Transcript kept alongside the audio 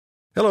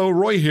Hello,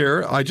 Roy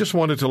here. I just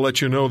wanted to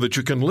let you know that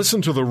you can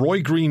listen to The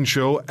Roy Green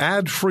Show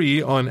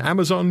ad-free on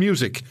Amazon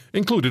Music,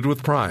 included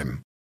with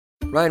Prime.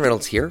 Ryan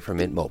Reynolds here from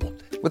Mint Mobile.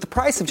 With the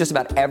price of just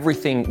about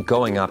everything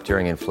going up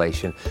during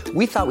inflation,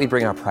 we thought we'd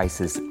bring our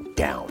prices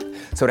down.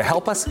 So to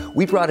help us,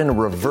 we brought in a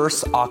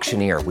reverse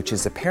auctioneer, which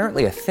is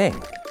apparently a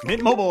thing.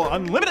 Mint Mobile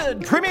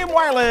Unlimited Premium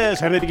Wireless.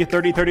 How to get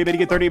 30, 30, bit to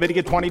get 30, bit to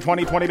get 20,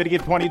 20, 20, bit to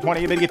get 20,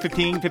 20, bit to get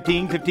 15,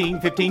 15,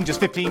 15, 15, just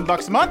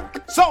 $15 a month?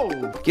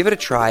 Sold! Give it a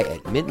try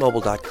at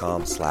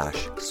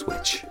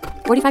mintmobile.com/switch.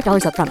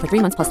 $45 up front for 3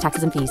 months plus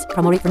taxes and fees.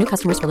 Promo rate for new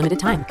customers for limited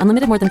time.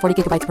 Unlimited more than 40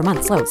 gigabytes per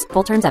month. Slows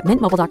full terms at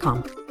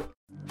mintmobile.com.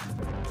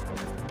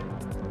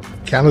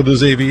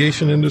 Canada's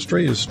aviation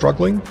industry is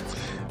struggling.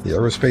 The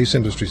Aerospace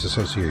Industries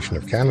Association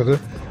of Canada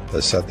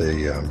has said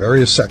the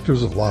various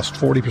sectors have lost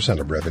 40%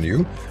 of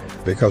revenue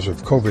because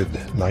of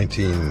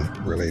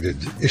COVID-19 related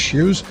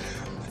issues.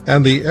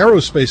 And the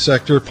aerospace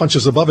sector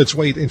punches above its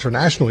weight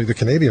internationally. The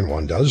Canadian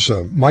one does.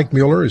 Mike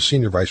Mueller is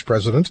Senior Vice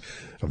President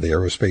of the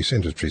Aerospace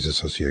Industries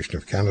Association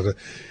of Canada.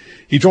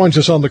 He joins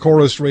us on the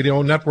Chorus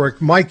Radio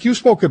Network. Mike, you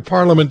spoke at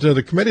Parliament at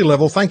a committee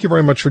level. Thank you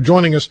very much for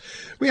joining us.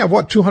 We have,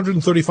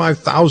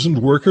 235,000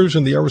 workers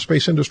in the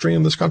aerospace industry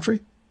in this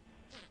country?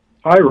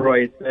 Hi,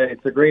 Roy.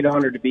 It's a great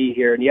honor to be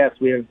here. And yes,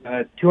 we have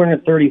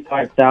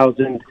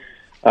 235,000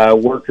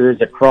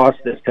 workers across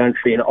this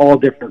country in all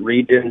different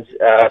regions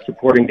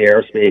supporting the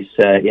aerospace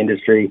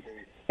industry.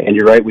 And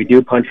you're right, we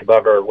do punch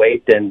above our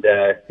weight, and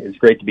it's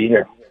great to be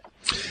here.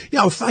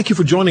 Yeah, well, thank you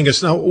for joining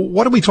us. Now,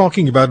 what are we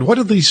talking about? What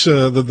are these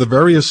what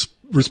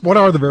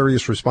are the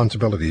various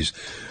responsibilities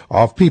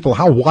of people?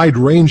 How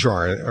wide-ranging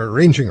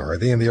are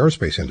they in the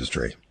aerospace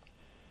industry?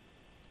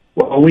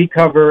 Well, we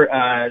cover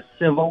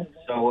civil,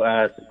 so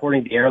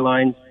supporting the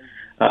airlines,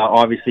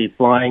 obviously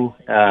flying.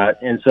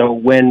 And so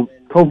when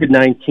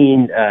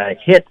COVID-19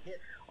 hit,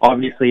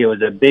 obviously it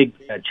was a big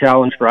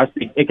challenge for us,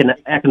 big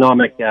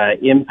economic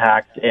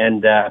impact.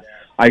 And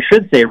I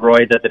should say,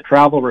 Roy, that the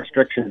travel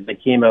restrictions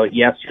that came out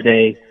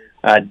yesterday,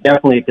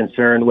 definitely a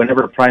concern.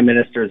 Whenever a prime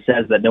minister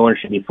says that no one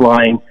should be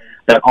flying,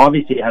 that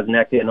obviously has an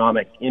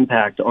economic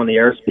impact on the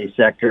aerospace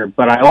sector.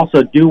 But I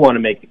also do want to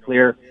make it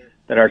clear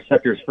that our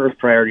sector's first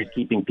priority is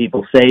keeping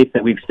people safe,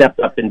 that we've stepped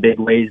up in big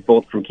ways,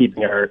 both from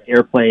keeping our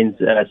airplanes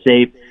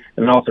safe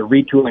and also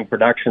retooling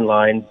production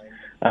lines.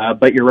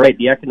 But you're right,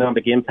 the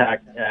economic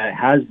impact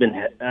has been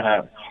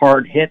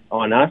hard hit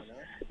on us,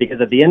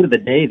 because at the end of the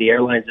day, the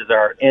airlines is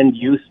our end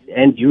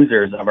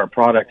users of our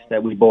products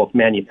that we both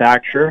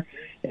manufacture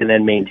and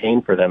then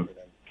maintain for them.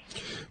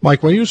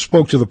 Mike, when you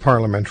spoke to the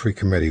parliamentary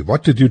committee,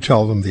 what did you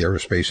tell them the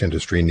aerospace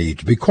industry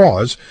needs?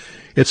 Because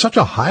it's such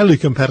a highly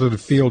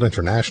competitive field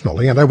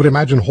internationally, and I would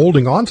imagine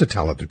holding on to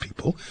talented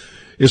people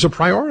is a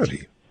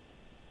priority.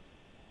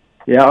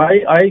 Yeah,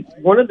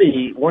 one of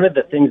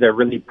the things I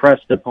really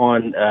pressed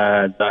upon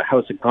the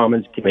House of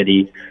Commons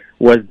committee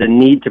was the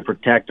need to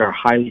protect our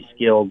highly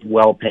skilled,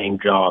 well-paying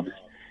jobs.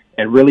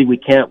 And really, we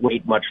can't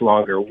wait much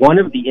longer. One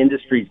of the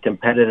industry's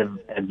competitive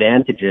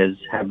advantages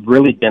have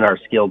really been our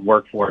skilled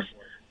workforce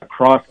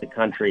across the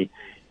country.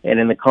 And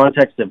in the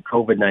context of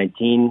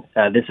COVID-19,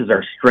 this is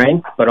our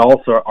strength, but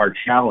also our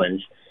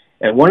challenge.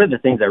 And one of the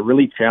things I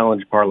really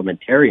challenged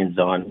parliamentarians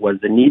on was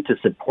the need to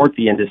support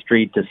the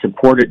industry, to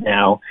support it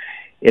now.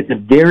 It's a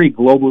very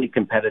globally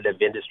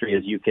competitive industry,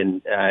 as you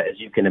can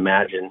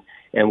imagine.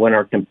 And when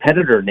our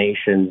competitor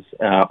nations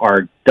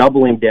are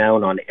doubling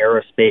down on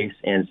aerospace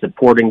and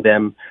supporting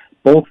them,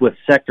 both with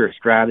sector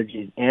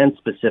strategies and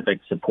specific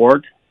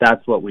support,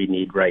 that's what we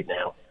need right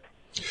now.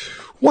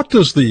 What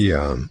does the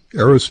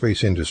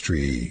aerospace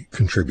industry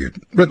contribute,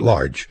 writ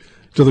large,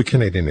 to the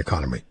Canadian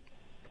economy?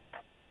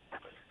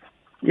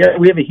 Yeah,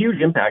 we have a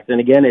huge impact, and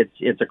again,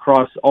 it's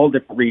across all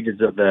different regions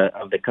of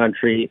the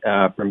country,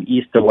 from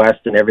east to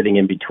west and everything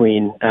in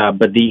between.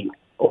 But the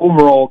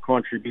overall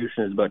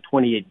contribution is about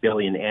 $28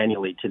 billion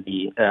annually to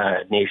the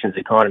nation's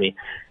economy.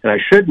 And I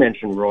should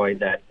mention, Roy,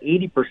 that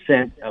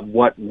 80% of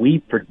what we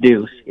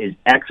produce is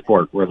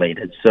export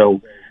related.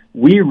 So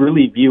we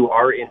really view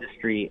our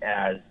industry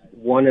as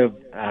one of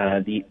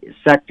the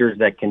sectors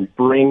that can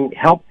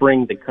help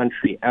bring the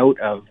country out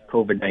of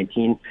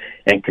COVID-19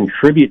 and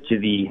contribute to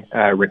the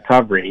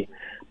recovery.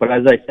 But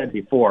as I said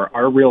before,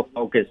 our real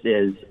focus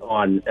is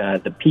on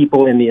the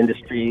people in the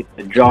industry,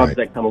 the jobs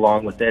that come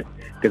along with it,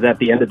 because at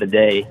the end of the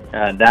day,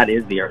 that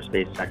is the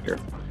aerospace sector.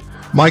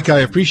 Mike,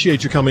 I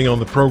appreciate you coming on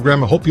the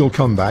program. I hope you'll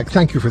come back.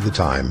 Thank you for the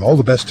time. All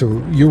the best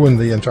to you and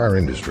the entire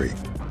industry.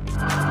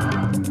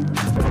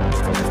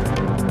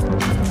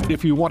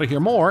 If you want to hear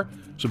more,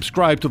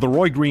 subscribe to The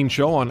Roy Green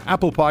Show on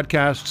Apple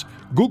Podcasts,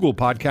 Google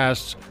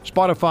Podcasts,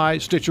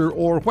 Spotify, Stitcher,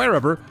 or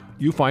wherever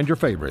you find your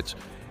favorites.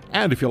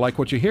 And if you like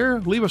what you hear,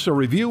 leave us a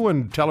review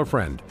and tell a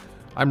friend.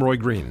 I'm Roy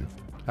Green.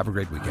 Have a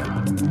great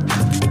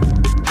weekend.